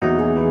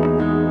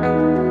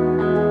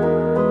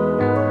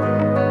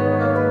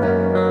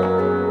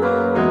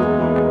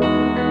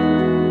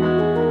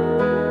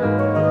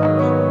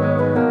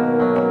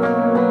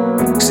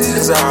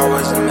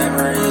always a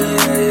memory,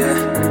 yeah,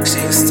 yeah.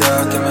 She's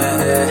stuck in my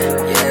head,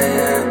 yeah,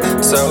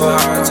 yeah. So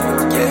hard to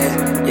forget,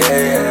 yeah,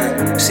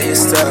 yeah. She's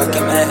stuck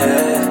in my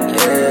head,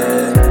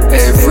 yeah.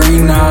 Every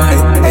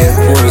night it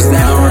pours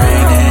down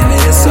rain, and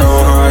it's so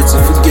hard to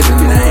forget her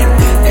name.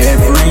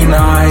 Every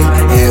night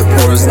it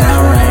pours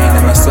down rain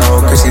in my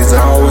soul, cause she's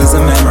always a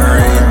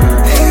memory.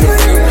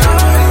 Every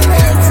night,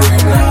 every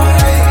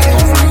night,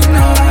 every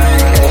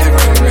night,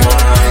 every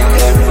night,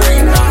 every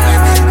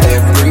night,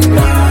 every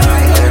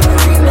night,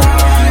 every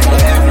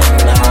night, every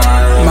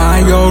night. My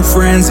old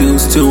friends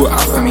used to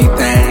offer me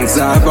things.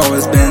 I've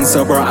always been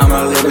sober,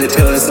 I'ma live it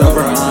till it's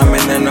over. I'm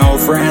in the no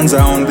friend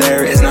zone,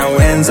 there is no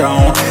end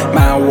zone.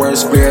 My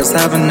worst fears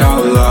having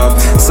no love.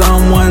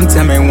 Someone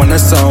tell me when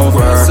it's over.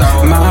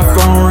 My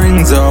phone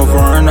rings over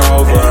and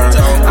over.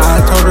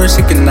 I told her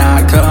she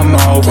cannot come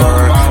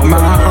over. My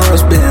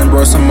heart's been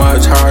broke so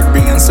much, hard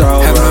being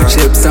sober. Have no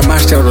chips on my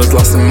shoulders,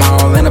 lost them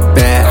all in a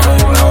bet. Oh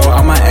no,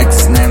 all my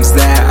ex's names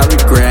that I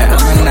regret.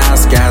 I'm a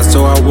nice guy,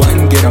 so I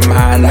wouldn't get them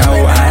high. No,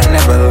 I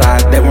never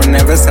lied, they were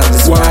never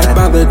satisfied. Why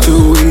bother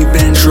to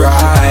even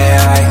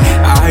try?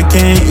 I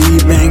can't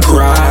even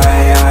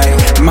cry.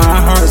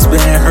 My heart's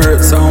been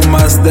hurt so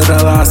much that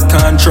I lost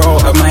control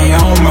of my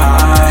own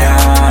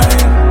mind.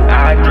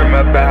 I dream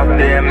about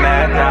them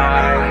at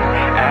night.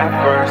 At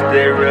first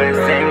they really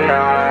seemed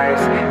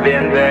nice,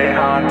 then they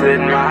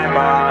haunted my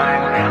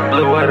mind.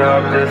 Blew it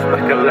up just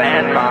like a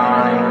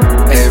landmine.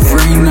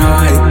 Every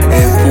night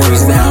it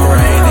pours down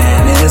rain,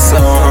 and it's so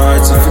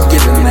hard to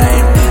forget her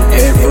name.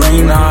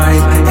 Every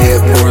night it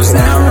pours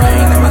down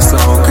rain in my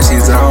soul, cause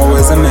she's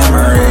always a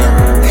memory.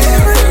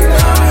 Every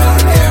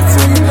night,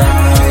 every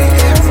night,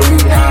 every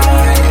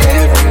night,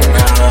 every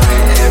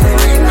night,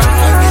 every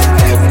night,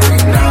 every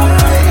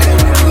night,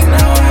 every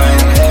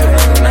night,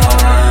 every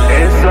night.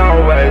 It's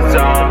always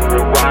on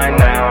rewind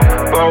now,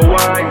 but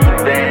why you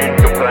think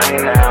complain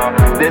now?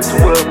 This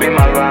will be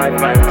my life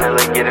until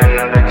I get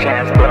another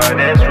chance, but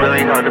it's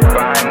really hard to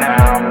find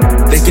now.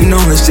 They can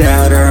always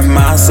shatter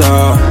my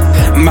soul.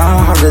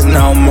 My heart is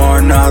no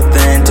more,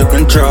 nothing to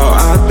control.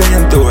 I've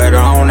been through it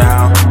all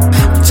now.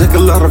 Took a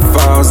lot of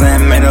falls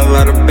and made a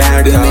lot of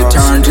bad calls. Then it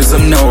turned to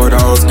some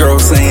know-it-alls.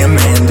 Girls saying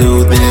men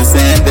do this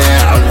and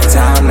that all the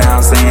time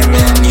now. Saying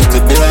men used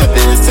to be like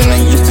this and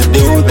they used to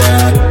do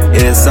that.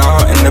 It's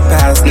all in the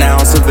past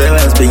now, so they're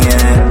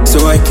lesbian.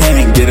 So I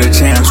can't get a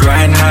chance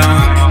right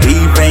now.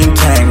 Even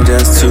came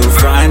just to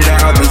find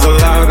out there's a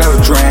lot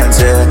of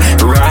transit.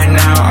 Right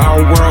now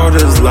our world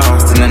is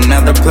lost in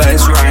another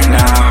place right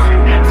now.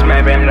 So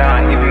maybe I'm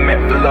not even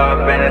meant for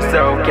love, and it's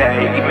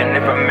okay. Even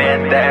if I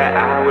meant that,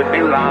 I would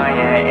be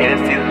lying.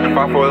 It's easy to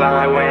fall for a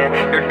lie when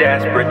you're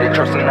desperate to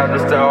trust another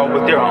soul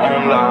with your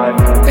own life.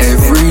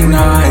 Every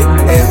night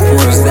it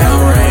pours down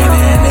rain,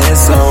 and it's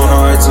so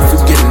hard to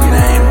forget her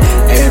name.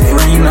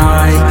 Every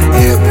night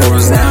it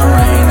pours down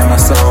rain in my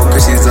soul,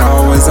 cause she's